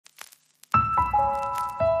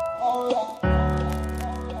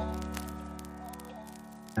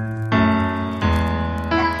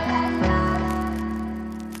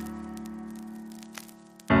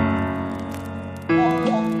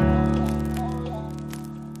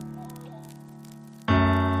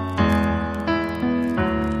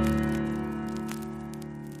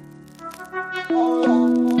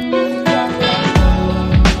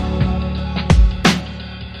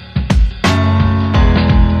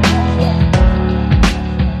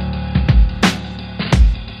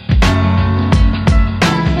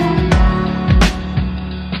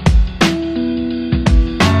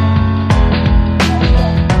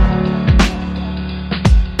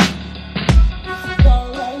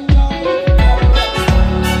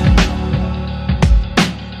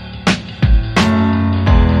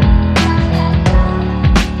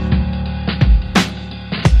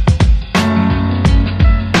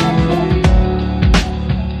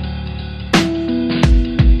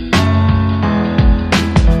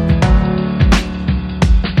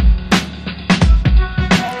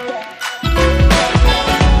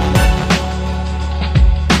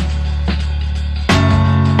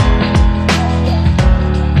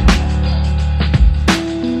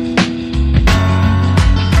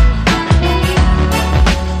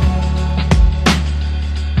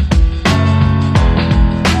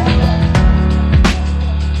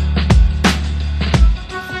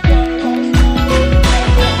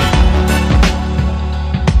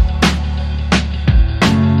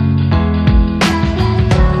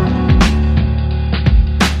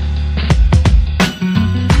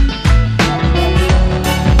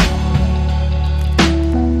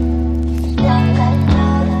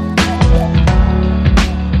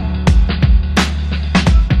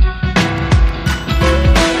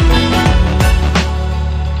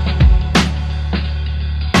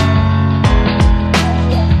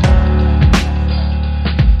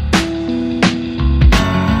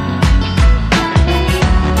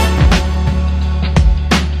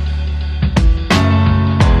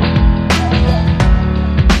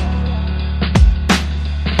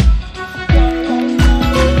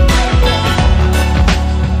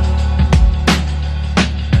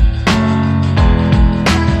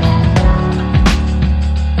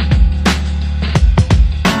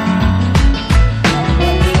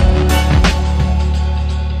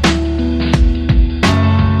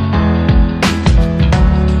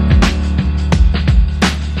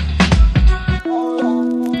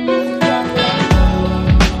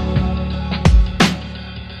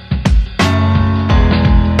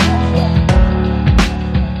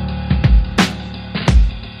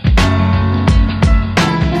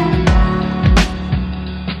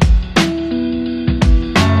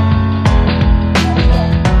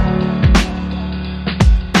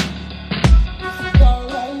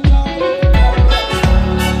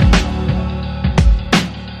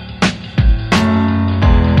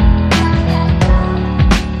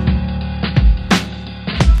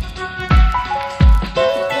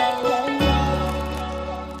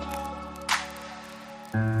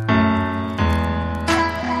Today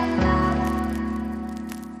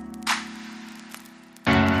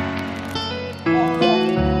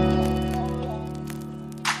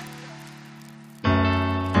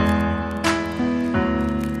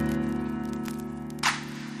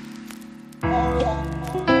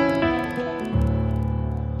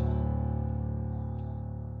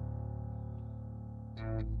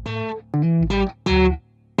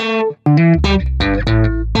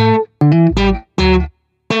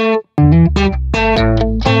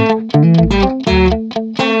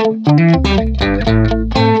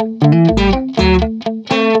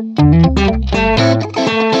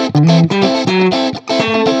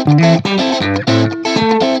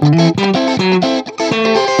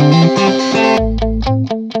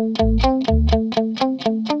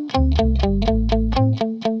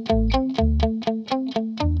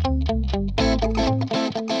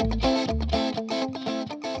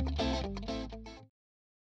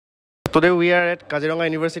we are at Kaziranga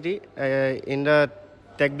University in the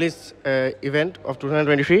Techblitz event of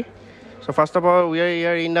 2023. So first of all, we are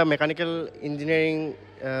here in the mechanical engineering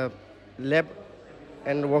lab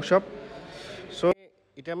and workshop. So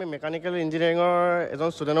এতিয়া আমি mechanical ইঞ্জিনিয়াৰিঙৰ এজন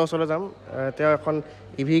ষ্টুডেণ্টৰ ওচৰলৈ যাম তেওঁ এখন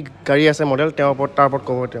EV গাড়ী আছে মডেল তেওঁ ওপৰত তাৰ ওপৰত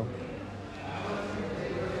ক'ব তেওঁ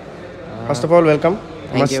ফাৰ্ষ্ট অফ অল ওয়েলকাম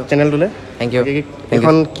আমাৰ চেনেলটোলৈ থ্যাংক ইউ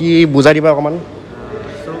এখন কি বুজাই দিবা অকমান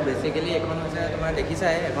সো বেসিক্যালি এখন হৈছে তোমাৰ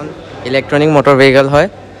দেখিছাই এখন ইলেক্ট্ৰনিক মটৰ ভেহিকল হয়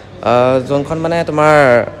যোনখন মানে তোমাৰ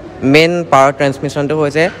মেইন পাৱাৰ ট্ৰান্সমিশনটো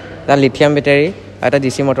হৈছে তাৰ লিথিয়াম বেটাৰী এটা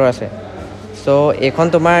ডিসি মটৰ আছে সো এখন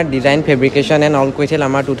তোমাৰ ডিজাইন ফেব্ৰিকেশন এণ্ড অল কৈছিল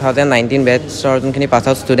আমাৰ 2019 বেটছৰ যোনখিনি pass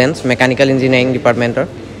out students mechanical engineering ডিপাৰ্টমেণ্টৰ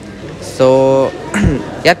সো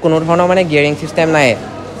ইয়াত কোনো ধৰণৰ মানে গিয়াৰিং চিষ্টেম নাই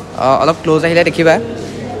অলপ ক্লোজ আহিলে দেখিবা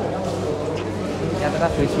ইয়াত এটা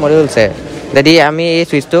সুইচ মডিউল আছে যদি আমি এই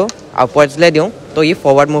সুইচটো আপৱাৰ্ডছলৈ দিওঁ তো ই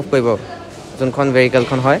ফৰৱাৰ্ড মুভ কৰিব যোনখন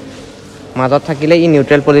ভেহিকলখন হয় মাজত থাকিলে ই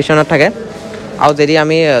নিউট্ৰেল পজিশ্যনত থাকে আৰু যদি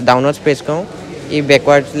আমি ডাউনৱাৰ্ডছ প্ৰেছ কৰোঁ ই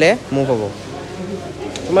বেকৱাৰ্ডছলৈ মুভ হ'ব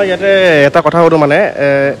তোমাৰ ইয়াতে এটা কথা হ'ল মানে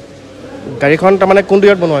গাড়ীখন তাৰমানে কোনটো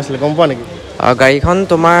ইয়াত বনোৱা হৈছিল গম পোৱা নেকি গাড়ীখন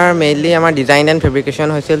তোমাৰ মেইনলি আমাৰ ডিজাইন এণ্ড ফেব্ৰিকেশ্যন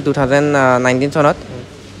হৈছিল 2019 চনত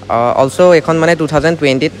অলছ' এইখন মানে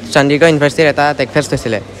 2020ত চণ্ডীগড় ইউনিভাৰ্চিটিৰ এটা টেকফেষ্ট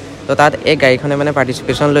হৈছিলে তো তাত এই গাড়ীখনে মানে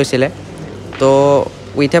পাৰ্টিচিপেশ্যন লৈছিলে তো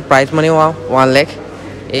with a prize money 1 lakh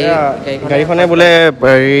এই গাড়ীখনে বোলে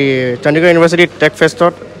হেৰি চণ্ডীগড় ইউনিভাৰ্চিটি টেক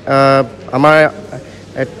ফেষ্টত আমাৰ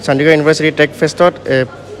Chandigarh university tech ফেষ্টত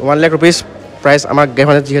 1 lakh rupees prize আমাৰ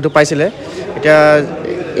গাড়ীখনে যিহেতু পাইছিলে এতিয়া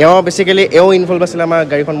এওঁ বেচিকেলি এওঁ ইনভলভ আছিলে আমাৰ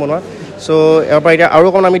গাড়ীখন বনোৱা চ' ইয়াৰ পৰা এতিয়া আৰু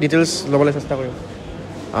অকণ আমি ডিটেইলছ ল'বলৈ চেষ্টা কৰিম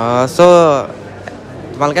চ'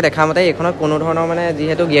 তোমালোকে দেখা মতে এইখনত কোনো ধৰণৰ মানে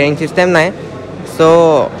যিহেতু গিয়াৰিং চিষ্টেম নাই চ'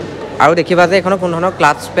 আৰু দেখিবা যে এইখনত কোনো ধৰণৰ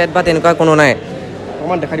ক্লাটছ পেড বা তেনেকুৱা কোনো নাই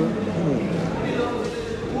অকণমান দেখাই দিব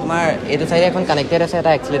তোমাৰ এইটো চাইডে এখন কানেক্টেড আছে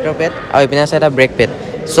এটা এক্সিলেটৰ পেড আৰু ইপিনে আছে এটা ব্ৰেক পেড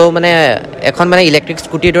চ' মানে এখন মানে ইলেক্ট্ৰিক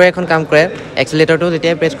স্কুটিৰ দৰে এখন কাম কৰে এক্সিলেটৰটো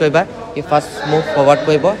যেতিয়া প্ৰেছ কৰিবা ই ফাৰ্ষ্ট মুভ ফৰৱাৰ্ড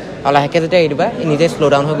কৰিব আৰু লাহেকৈ যেতিয়া এৰি দিবা ই নিজে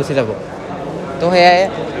শ্ল' ডাউন হৈ গুচি যাব তো সেয়াই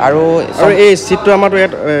আৰু এই চিটটো আমাৰতো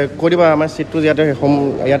ইয়াত কৈ দিবা আমাৰ চিটটো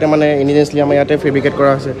ইয়াতে মানে ইনজেঞ্চলি আমাৰ ইয়াতে ফেব্ৰিকেট কৰা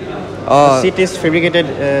হৈছে seat is fabricated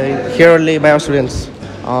here only by hour students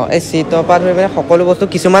এই চিটৰ পৰা ধৰি মানে সকলো বস্তু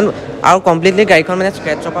কিছুমান আৰু কমপ্লিটলি গাড়ীখন মানে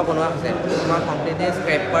স্ক্ৰেটছৰ পৰা বনোৱা হৈছে তোমাৰ কমপ্লিটলি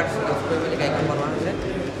স্ক্ৰেপ পাৰ্টছ ইউজ কৰি মেলি গাড়ীখন বনোৱা হৈছে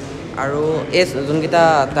আৰু এই যোনকেইটা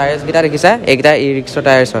টায়াৰ্ছকেইটা দেখিছা এইকেইটা ই ৰিক্সাৰ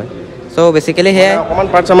টায়াৰ্ছ হয় চ' বেচিকেলি সেয়াই অকণমান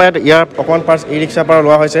পাৰ্টছ আমাৰ ইয়াৰ অকণমান পাৰ্টছ ই ৰিক্সাৰ পৰা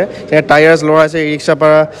লোৱা হৈছে যেনে টায়াৰ্ছ লোৱা হৈছে ই ৰিক্সাৰ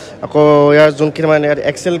পৰা আকৌ ইয়াৰ যোনকেইটা মানে ইয়াত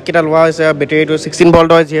এক্সেলকেইটা লোৱা হৈছে বেটেৰীটো 16 ভল্ট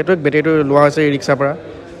হয় যিহেতু বেটেৰীটো লোৱা হৈছে ই ৰিক্সাৰ পৰা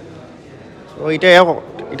চ'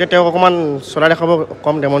 এতিয়া তেওঁক অকণমান চলাই দেখাব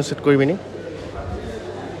কম ডেমনষ্ট্ৰেট কৰি পিনি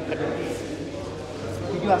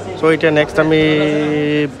চ' এতিয়া আমি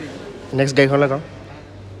নেক্সট গাড়ীখনলৈ যাওঁ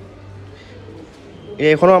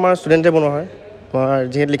এইখনো আমাৰ ষ্টুডেণ্টে বনোৱা হয়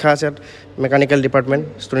যিহেতু লিখা আছে ইয়াত মেকানিকেল ডিপাৰ্টমেণ্ট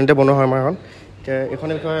ষ্টুডেণ্টে বনোৱা হয় আমাৰ এখন এতিয়া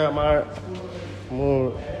এইখনৰ বিষয়ে আমাৰ মোৰ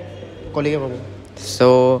কলিগে পাব চ'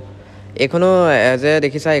 এইখনো এজ এ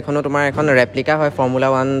দেখিছা এইখনো তোমাৰ এখন ৰেপ্লিকা হয় ফৰ্মুলা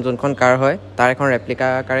 1 যোনখন কাৰ হয় তাৰ এখন ৰেপ্লিকা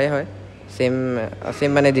কাৰেই হয়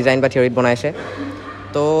ছেম মানে ডিজাইন বা থিয়ৰিত বনাইছে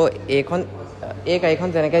তো এই গাড়ীখন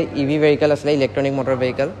যেনেকৈ ইভি ভেহিকেল আছিলে ইলেক্ট্ৰনিক মটৰ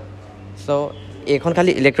ভেহিকেল চ' এইখন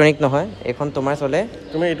খালি ইলেক্ট্ৰনিক নহয় এইখন তোমাৰ চলে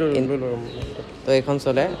তুমি এইটো তো এইখন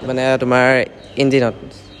চলে মানে তোমাৰ ইঞ্জিনত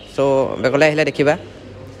চ' বেগলৈ আহিলে দেখিবা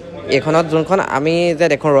এইখনত যোনখন আমি যে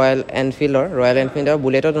দেখোঁ ৰয়েল এনফিল্ডৰ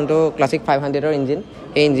বুলেটৰ যোনটো ক্লাছিক 500ৰ ইঞ্জিন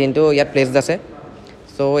এই ইঞ্জিনটো ইয়াত প্লেচড আছে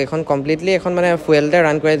চ' এইখন কমপ্লিটলি এখন মানে ফুৱেলতে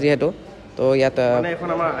ৰান কৰে যিহেতু তো ইয়াত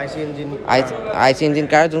আই চি ইঞ্জিন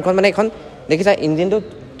কাৰ যোনখন মানে এইখন দেখিছা ইঞ্জিনটো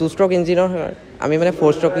 2 ষ্ট্ৰক ইঞ্জিনৰ আমি মানে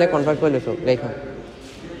 4 ষ্ট্ৰকলৈ কনভাৰ্ট কৰি লৈছোঁ গাড়ীখন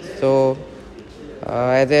চ'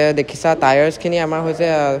 এজ এ দেখিছা টায়াৰ্ছখিনি আমাৰ হৈছে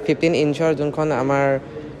 15 ইঞ্চৰ যোনখন আমাৰ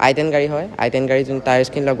i10 গাড়ী হয় i10 গাড়ী যোন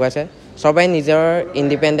টায়াৰ্ছখিনি লগোৱা আছে সবাই নিজৰ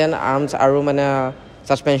ইণ্ডিপেণ্ডেণ্ট আৰ্মছ আৰু মানে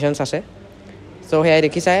ছাছপেনশ্যনছ আছে চ' সেয়াই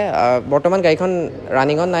দেখিছাই বৰ্তমান গাড়ীখন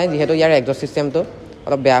ৰানিঙত নাই যিহেতু ইয়াৰ এক্সষ্ট ছিষ্টেমটো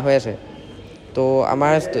অলপ বেয়া হৈ আছে তো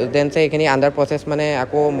আমাৰ ষ্টুডেণ্টছে এইখিনি আণ্ডাৰ প্ৰচেছ মানে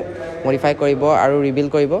আকৌ মডিফাই কৰিব আৰু ৰিবিল্ড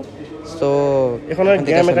কৰিব চ' এইখনৰ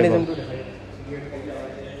গিয়াৰ মেকানিজমটো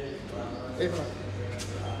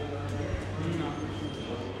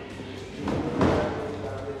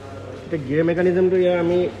গিয়াৰ মেকানিজমটো ইয়াৰ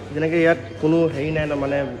আমি যেনেকৈ ইয়াত কোনো হেৰি নাই ন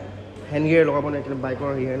মানে হেণ্ড গিয়াৰ লগাব নাই বাইকৰ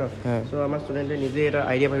হেৰি হয় ন চ' আমাৰ ষ্টুডেণ্টে নিজে এটা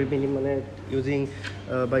আইডিয়া ভাবি পিনি মানে using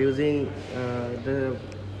the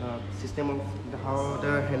system of how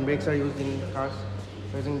the handbrakes are used in cars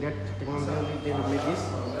using that technology they make this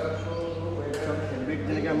handbrake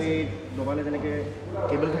যেনেকৈ আমি দবালে যেনেকৈ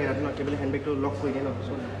কেবল থাকে ন কেবল handbrakeটো লক কৰি দিয়ে ন চ'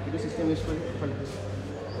 এইটো চিষ্টেম ইউজ কৰি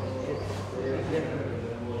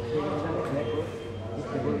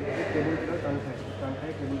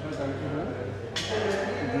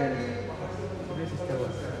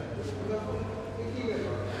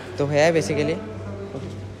তো সেয়াই বেচিকেলি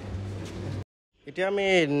এতিয়া আমি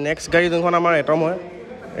নেক্সট গাড়ী যোনখন আমাৰ এটম হয়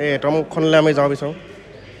এই এটমখনলৈ আমি যাব বিচাৰোঁ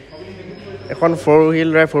এখন 4-wheel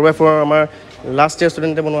drive 4x4 আমাৰ লাষ্ট ইয়েৰ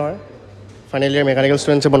ষ্টুডেণ্টে বনোৱা হয় ফাইনেল ইয়েৰ মেকানিকেল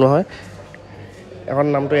ষ্টুডেণ্টছে বনোৱা হয় এখন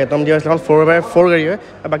নামটো এটম দিয়া হৈছিলে এখন 4x4 গাড়ী হয়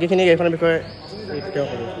আৰু বাকীখিনি গাড়ীখনৰ বিষয়ে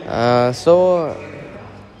চ'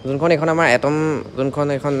 যোনখন এখন আমাৰ এটম যোনখন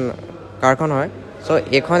এখন কাৰখন হয় চ'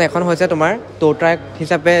 এইখন এখন হৈছে তোমাৰ টো ট্ৰাক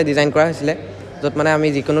হিচাপে ডিজাইন কৰা হৈছিলে য'ত মানে আমি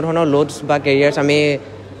যিকোনো ধৰণৰ লোডছ বা কেৰিয়াৰ্ছ আমি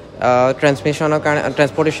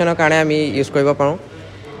ট্ৰেন্সপৰ্টেশ্যনৰ কাৰণে আমি ইউজ কৰিব পাৰোঁ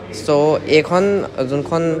চ' এইখন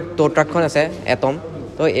যোনখন টো ট্ৰাকখন আছে এটম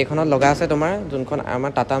তো এইখনত লগা আছে তোমাৰ যোনখন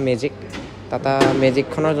আমাৰ টাটা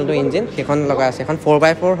মেজিকখনৰ যোনটো ইঞ্জিন সেইখন লগা আছে এখন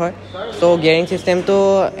 4x4 হয় চ' গিয়াৰিং চিষ্টেমটো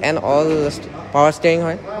এণ্ড অল পাৱাৰ ষ্টিয়াৰিং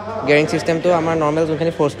হয় গিয়াৰিং চিষ্টেমটো আমাৰ নৰ্মেল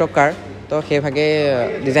যোনখিনি 4-ষ্ট্ৰক কাৰ তো সেইভাগে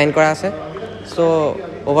ডিজাইন কৰা আছে চ'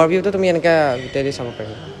 অভাৰভিউটো তুমি এনেকৈ গোটেই চাব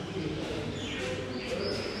পাৰিবা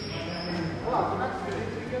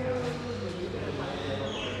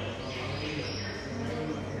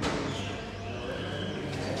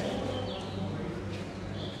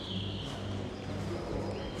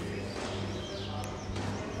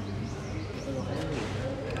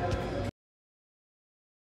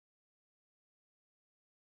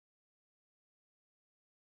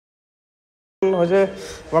হৈছে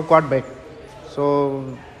আমাৰ quad bike so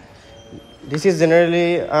this is generally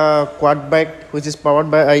a quad bike which is powered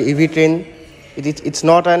by a EV train it's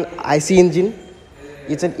not an IC engine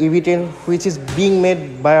it's an EV train which is being made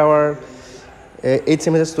by our 8th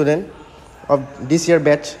semester student of this year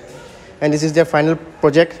batch and this is their final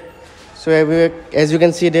project so as you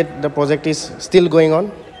can see that the project is still going on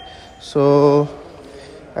so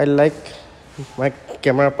I like my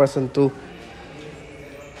camera person to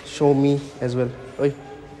show me as well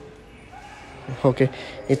okay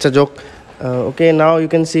it's a joke okay now you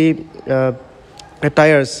can see the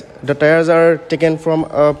tires are taken from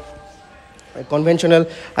a conventional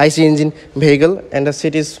IC engine vehicle and the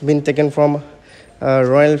seat is been taken from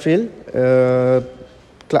Royal Enfield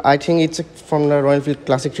I think it's from the Royal Enfield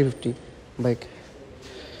Classic 350 bike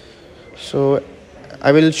so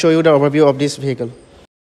I will show you the overview of this vehicle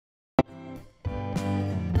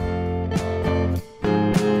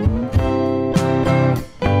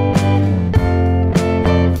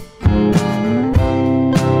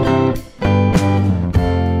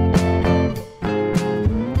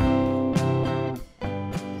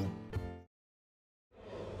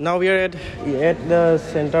Now we are at the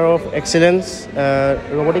center of excellence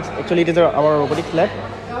robotics actually it is our robotics lab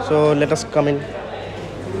so let us come in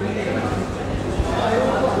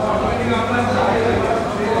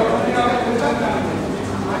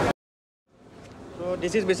so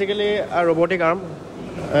this is basically a robotic arm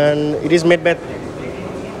and it is made by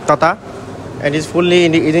Tata and it is fully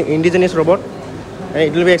indigenous robot and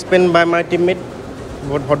it will be explained by my teammate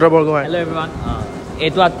Bhodra Borgohain. Hello everyone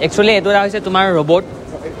actually etu hoise tumar robot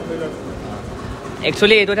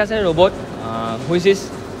actually etu আছে robot which is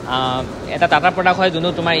এটা Tata product হয়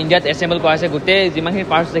যোনটো তোমাৰ ইণ্ডিয়াত assemble কৰা আছে গোটেই যিমানখিনি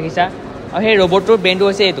পাৰ্টছ দেখিছা আৰু সেই ৰবটটোৰ ব্ৰেইনটো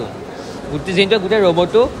হৈছে এইটো গোটেই যোনটো গোটেই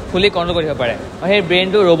ৰবটটো ফুলি কণ্ট্ৰল কৰিব পাৰে আৰু সেই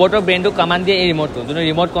ৰবটৰ ব্ৰেইনটো কমাণ্ড দিয়ে এই ৰিম'টটো যোনটো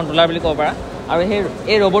ৰিম'ট কণ্ট্ৰলাৰ বুলি ক'ব পাৰা আৰু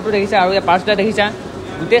এই ৰবটটো দেখিছা আৰু এই পাৰ্টছটা দেখিছা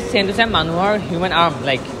গোটেই চেম টু চেম মানুহৰ human arm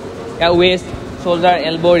like year west shoulder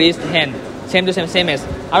elbow' wrist hand same to same as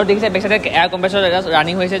আৰু দেখিছা বেকচাইডে এয়াৰ কম্প্ৰেছৰ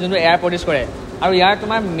ৰানিং হৈছে যোনটো এয়াৰ প্ৰডিউচ কৰে আৰু ইয়াৰ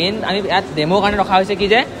তোমাৰ মেইন আমি ইয়াত ডেম'ৰ কাৰণে ৰখা হৈছে কি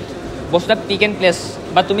যে বস্তুটা পিক এণ্ড প্লেচ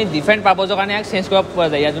বা তুমি ডিফাৰেণ্ট পাৰ্পজৰ কাৰণে ইয়াক চেঞ্জ কৰিব পৰা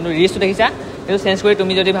যায় ইয়াৰ যোনটো ৰিষ্টটো দেখিছা সেইটো চেঞ্জ কৰি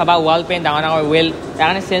তুমি যদি ভাবা ৱাল পেইণ্ট ডাঙৰ ডাঙৰ ৱেল তাৰ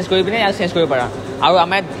কাৰণে চেঞ্জ কৰি পিনে আৰু চেঞ্জ কৰিব পাৰা আৰু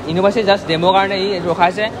আমাৰ ইউনিভাৰ্চিটি জাষ্ট ডেমৰ কাৰণে ই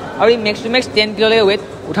ৰখাইছে আৰু ই মেক্স টু মেক্স 10 কিলোলৈকে ৱেইট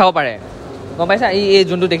উঠাব পাৰে গম পাইছা এই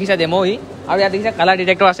যোনটো দেখিছা ডেমো ই আৰু ইয়াত দেখিছা কালাৰ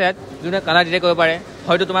ডিটেক্টৰ আছে ইয়াত যোনে কালাৰ ডিটেক্ট কৰিব পাৰে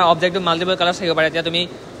হয়তো তোমাৰ অবজেক্টটো মাল্টিপল কালাৰ থাকিব পাৰে এতিয়া তুমি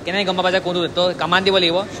কেনেকৈ গম পাবা যে কোনটো তো কামাণ্ড দিব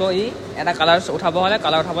লাগিব চ' ই এটা কালাৰ উঠাব হ'লে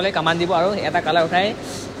কালাৰ উঠাবলৈ কামাণ্ড দিব আৰু এটা কালাৰ উঠাই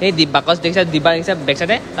সেই বাকচ দেখিছা ডিব্বা দেখিছা বেক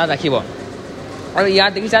চাইডে তাত ৰাখিব আৰু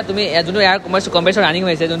ইয়াত দেখিছা তুমি যোনটো এয়াৰ কম্প্ৰেছৰ ৰানিং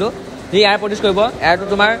হৈছে যোনটো সি এয়াৰ প্ৰডিউচ কৰিব এয়াৰটো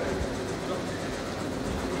তোমাৰ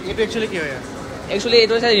এইটো একচুৱেলি কি হয় একচুৱেলি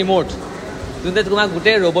এইটো হৈছে ৰিম'ট যোনটো তোমাক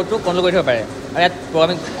গোটেই ৰবটটো কণ্ট্ৰল কৰি থ'ব পাৰে আৰু ইয়াত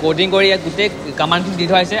প্ৰগ্ৰামিং কোডিং কৰি ইয়াত গোটেই কামাণ্ডখিনি দি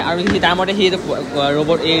থোৱা হৈছে আৰু সি তাৰ মতে সি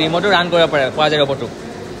ৰবট এই ৰিম'টটো ৰান কৰিব পাৰে পোৱা যায় ৰবটটো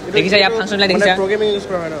দেখিছা ইয়াত ফাংচনবিলাক দেখিছা প্ৰগ্ৰেমিং ইউজ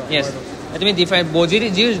কৰা হয় ন য়েছ তুমি ডিফাৰেণ্ট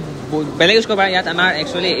যি বেলেগ ইউজ কৰিব পাৰা ইয়াত আমাৰ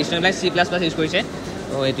একচুৱেলি ষ্টুডেণ্টবিলাক C++ ইউজ কৰিছে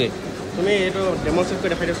ত' এইটোৱে তুমি এইটো ডেমনষ্ট্ৰেট কৰি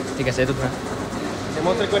দেখাই দিছোঁ ঠিক আছে এইটো ধৰা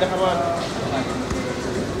ডেমনষ্ট্ৰেট কৰি দেখাবা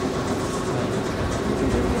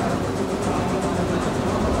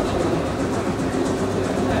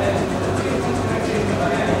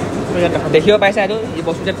দেখিব পাইছা এইটো এই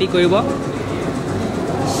বস্তুটো পিক কৰিব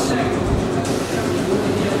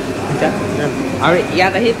আৰু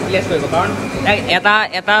ইয়াত আহি প্লেচ কৰিব কাৰণ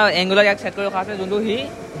এটা এংগুলত ইয়াক ছেট কৰি ৰখা আছে যোনটো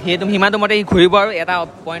সেইটো সিমানটো মতে সি ঘূৰিব আৰু এটা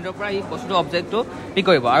পইণ্টৰ পৰা এই বস্তুটো অবজেক্টটো পিক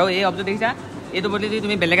কৰিব আৰু এই অবজেক্ট দেখিছা এইটো বদলি যদি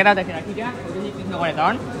তুমি বেলেগ এটা ৰাখি দিয়া সেইটো সি পিক নকৰে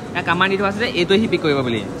কাৰণ ইয়াৰ কামাণ্ড দি থোৱা আছে যে এইটো সি পিক কৰিব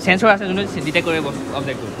বুলি চেঞ্চৰ আছে যোনটো ডিটেক্ট কৰিব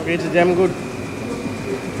অবজেক্টটো ইটছ ডেম গুড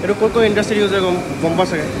এইটো ক'ত ইণ্ডাষ্ট্ৰি ইউজ হয় গম পোৱা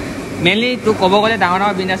চাগে মেইনলি তোক ক'ব গ'লে ডাঙৰ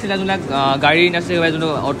ইণ্ডাষ্ট্ৰিবিলাক যোনবিলাক গাড়ীৰ ইণ্ডাষ্ট্ৰি হয় যোনটো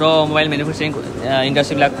অট'মোবাইল মেনুফেকচাৰিং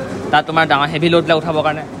ইণ্ডাষ্ট্ৰিবিলাক তাত তোমাৰ ডাঙৰ হেভি লোডবিলাক উঠাবৰ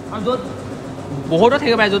কাৰণে আৰু য'ত বহুতো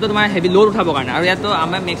থাকিব পাৰে য'ত তোমাৰ হেভি লোড উঠাবৰ কাৰণে আৰু ইয়াততো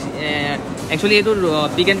আমাৰ একচুৱেলি এইটো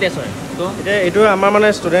পিক এণ্ড টেষ্ট হয় ত' এতিয়া এইটো আমাৰ মানে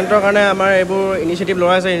ষ্টুডেণ্টৰ কাৰণে আমাৰ এইবোৰ ইনিচিয়েটিভ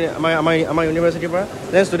লোৱা আছে আমাৰ ইউনিভাৰ্চিটিৰ পৰা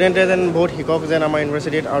যেন ষ্টুডেণ্টে যেন বহুত শিকক যেন আমাৰ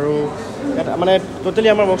ইউনিভাৰ্চিটিত আৰু ইয়াত মানে ট'টেলি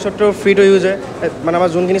আমাৰ ৱৰ্কশ্বপটো ফ্ৰী টু ইউজ হয় মানে আমাৰ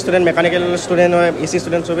যোনখিনি ষ্টুডেণ্ট মেকানিকেল ষ্টুডেণ্ট হয় AC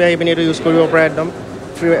ষ্টুডেণ্ট চবেই আহি পিনি এইটো ইউজ কৰিব পাৰে একদম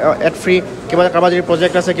ফ্ৰী কিবা কাৰোবাৰ যদি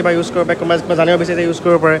প্ৰজেক্ট আছে কিবা ইউজ কৰিব পাৰে কোনোবা কিবা জানিব বিচাৰিছে ইউজ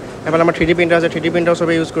কৰিব পাৰে এইফালে আমাৰ 3D প্ৰিণ্টাৰ আছে 3D প্ৰিণ্টাৰ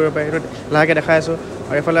চবেই ইউজ কৰিব পাৰে এইটো লাহেকৈ দেখাই আছোঁ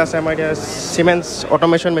আৰু এইফালে আছে আমাৰ এতিয়া চিমেণ্টছ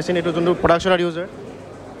অট'মেশ্যন মেচিন এইটো যোনটো প্ৰডাকশ্যনত ইউজ হয়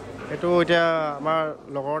এইটো এতিয়া আমাৰ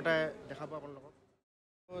লগৰ এটাই দেখাব আপোনালোকক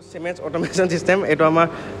চিমেণ্টছ অট'মেশ্যন ছিষ্টেম এইটো আমাৰ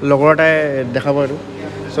লগৰ এটাই দেখাব এইটো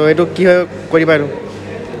চ' এইটো কি হয় কৰিবা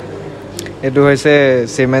এইটো হৈছে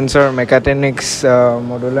চিমেণ্টছৰ মেকাট্ৰনিক্স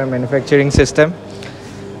মডুলাৰ মেনুফেকচাৰিং ছিষ্টেম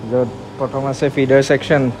য'ত প্ৰথম আছে ফিডাৰ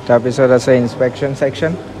ছেকশ্যন তাৰপিছত আছে ইনস্পেকশ্যন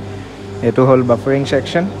ছেকশ্যন এইটো হ'ল বাফাৰিং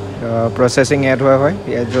ছেকশ্যন প্ৰচেছিং ইয়াত হোৱা হয়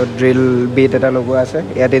ইয়াত য'ত ড্ৰিল বিট এটা লগোৱা আছে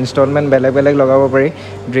ইয়াত ইনষ্টলমেণ্ট বেলেগ বেলেগ লগাব পাৰি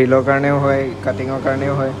ড্ৰিলৰ কাৰণেও হয় কাটিঙৰ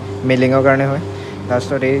কাৰণেও হয় মিলিঙৰ কাৰণে হয়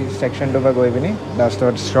লাষ্টত এই ছেকশ্যনটোৰ পৰা গৈ পিনি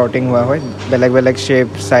লাষ্টত শ্বৰ্টিং হোৱা হয় বেলেগ বেলেগ শ্বেপ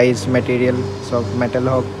চাইজ মেটেৰিয়েল চব মেটেল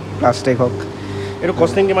হওক প্লাষ্টিক হওক এইটো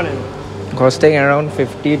কষ্টিং কিমান costing around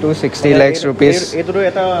 50 to 60 lakhs rupees এইটো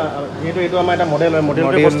এটা এইটো আমাৰ এটা মডেল হয়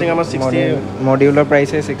মডেলটো কষ্টিং আমাৰ 60 মডিউলাৰ প্ৰাইচ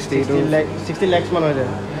 60 lakhs মান হৈ যায়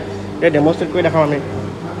এই ডেমনষ্ট্ৰেট কৰি দেখাম আমি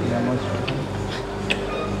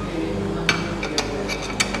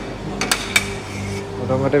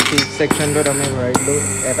প্ৰথমতে পিচ ছেকশ্যনটোত আমি ভৰাই দিলোঁ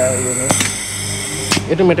এটা ইউনিট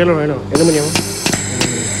এইটো মেটেলৰ হয় ন এলুমিনিয়াম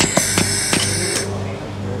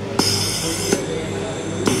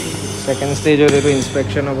ছেকেণ্ড ষ্টেজত এইটো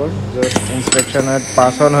ইনস্পেকশ্যন হ'ব য'ত ইনস্পেকশ্যনত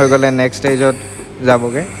পাছ অন হৈ গ'লে নেক্সট ষ্টেজত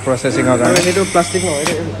যাবগৈ প্ৰচেছিঙৰ কাৰণে সেইটো প্লাষ্টিক নহয়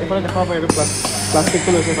এইফালে দেখাব পাৰে এইটো প্লাষ্টিকটো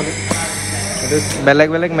লৈছে এইফালে এইটো বেলেগ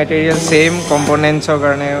বেলেগ মেটেৰিয়েল ছেইম কম্পনেণ্টছৰ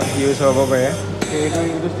কাৰণে ইউজ হ'ব পাৰে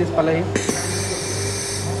এইটো ষ্টেজ পালেহি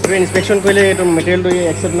এইটো ইনস্পেকশ্যন কৰিলে এইটো মেটেৰিয়েলটো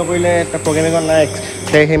একচেপ্ট নকৰিলে তাক প্ৰগ্ৰেমিঙত নাই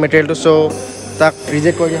সেই মেটেৰিয়েলটো চ' তাক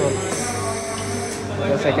ৰিজেক্ট কৰি দিয়া হ'ল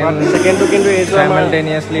ছেকেণ্ডটো কিন্তু এইটো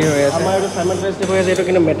চাইমালটেনিয়াছলি হৈ আছে আমাৰ এইটো চাইমালটেনিয়াছলি হৈ আছে এইটো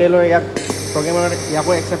কিন্তু মেটেৰিয়েলৰ ইয়াক প্ৰগ্ৰেমাৰ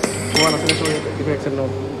ইয়াকো একচেপ্ট হোৱা নাছিলে চ' এইটো একচেপ্ট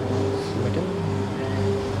নহ'ল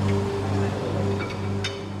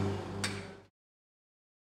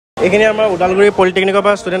এইখিনি আমাৰ ওদালগুৰি পলিটেকনিকৰ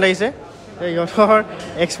পৰা ষ্টুডেণ্ট আহিছে সিহঁতৰ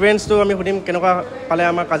এক্সপিৰিয়েঞ্চটো আমি সুধিম কেনেকুৱা পালে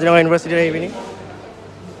আমাৰ কাজিৰঙা ইউনিভাৰ্চিটিত আহি পিনি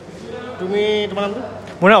তুমি তোমাৰ নামটো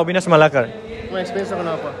মোৰ নাম অবিনাশ মালাকাৰ তোমাৰ এক্সপিৰিয়েঞ্চ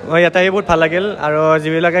কেনেকুৱা পোৱা মই ইয়াতে আহি বহুত ভাল লাগিল আৰু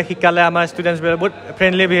যিবিলাকে শিকালে আমাৰ ষ্টুডেণ্টছবিলাক বহুত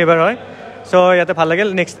ফ্ৰেণ্ডলি বিহেভিয়াৰ হয় চ' ইয়াতে ভাল লাগিল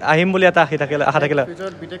নেক্সট আহিম বুলি এটা আশা থাকিলে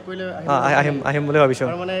আহিম বুলি ভাবিছোঁ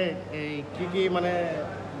মানে কি কি মানে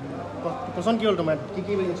পচন্দ কি হ'ল তোমাৰ কি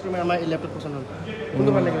কি ইনষ্ট্ৰুমেণ্ট আমাৰ লেপটপ পচন্দ হ'ল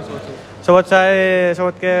কোনটো ভাল লাগিল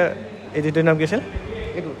চবতকৈ এইটোৰ নাম কি আছিল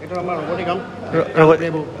এইটো আমাৰ ৰবটিক কাম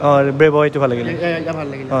ব্ৰেভ এইটো ভাল লাগিল ভাল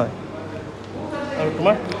লাগিল হয় আৰু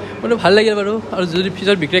তোমাৰ মানে ভাল লাগিল বাৰু আৰু যদি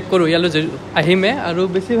ফিউচাৰ বিক্ৰেক কৰোঁ ইয়ালৈ আহিমে আৰু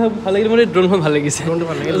বেছি ভাল লাগিল মানে ড্ৰোনখন ভাল লাগিছে ড্ৰোনটো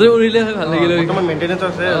ভাল লাগিল উৰিলে ভাল লাগিল তোমাৰ মেইনটেনেঞ্চ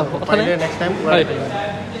আছে নেক্সট টাইম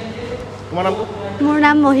তোমাৰ নামটো মোৰ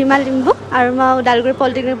নাম মহিমা লিম্বু আৰু মই ওদালগুৰি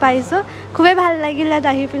পলিটেকনিক পাইছোঁ খুবেই ভাল লাগিলে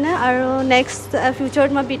আহি পিনে আৰু নেক্সট ফিউচাৰত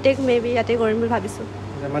মই বিটেক মেবি ইয়াতে কৰিম বুলি ভাবিছোঁ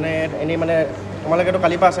মানে এনেই মানে তোমালোকেতো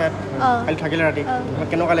কালি পাছ কালি থাকিলে ৰাতি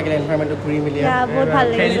কেনেকুৱা লাগিলে এনভাইৰমেণ্টটো ঘূৰি মেলি বহুত ভাল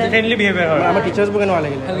লাগিলে ফ্ৰেণ্ডলি বিহেভিয়াৰ হয় আমাৰ টিচাৰ্ছবোৰ কেনেকুৱা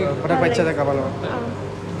লাগিলে কথা পাতিছা যে কাৰোবাৰ লগত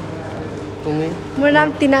তুমি মোৰ নাম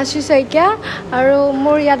তিনাশ্ৰী শইকীয়া আৰু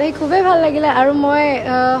মোৰ ইয়াতে খুবেই ভাল লাগিলে আৰু মই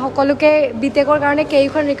সকলোকে বিটেকৰ কাৰণে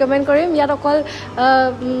কেইখন ৰিকমেণ্ড কৰিম ইয়াত অকল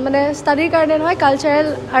মানে ষ্টাডিৰ কাৰণে নহয় কালচাৰেল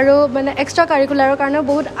আৰু মানে এক্সট্ৰা কাৰিকুলাৰৰ কাৰণেও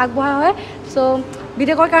বহুত আগবঢ়া হয় চ'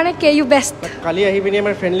 বিটেকৰ কাৰণে কে ইউ বেষ্ট কালি আহি পিনে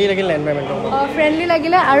আমাৰ ফ্ৰেণ্ডলি লাগিলে এনভাইৰমেণ্টটো ফ্ৰেণ্ডলি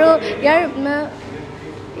লাগিলে আৰু ইয়াৰ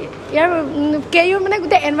কে ইউৰ মানে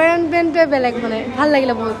গোটেই এনভাইৰনমেণ্টটোৱে বেলেগ মানে ভাল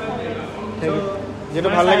লাগিলে বহুত যেটো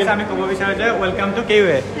ভাল লাগিল আমি ক'ব বিচাৰো যে welcome to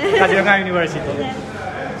কেইৱে Kaziranga university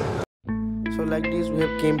So like this we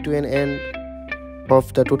have came to an end of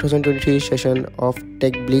the 2023 session of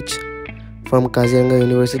Techblitz from Kaziranga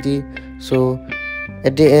University. So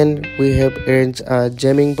at the end we have arranged a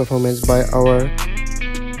jamming performance by our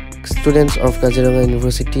students of Kaziranga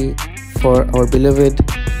University for our beloved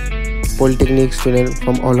Polytechnic students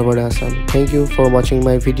from all over Assam. Thank you for watching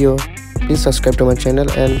my video. Please subscribe to my channel,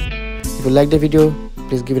 and if you like the video,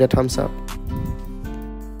 please give it a thumbs up.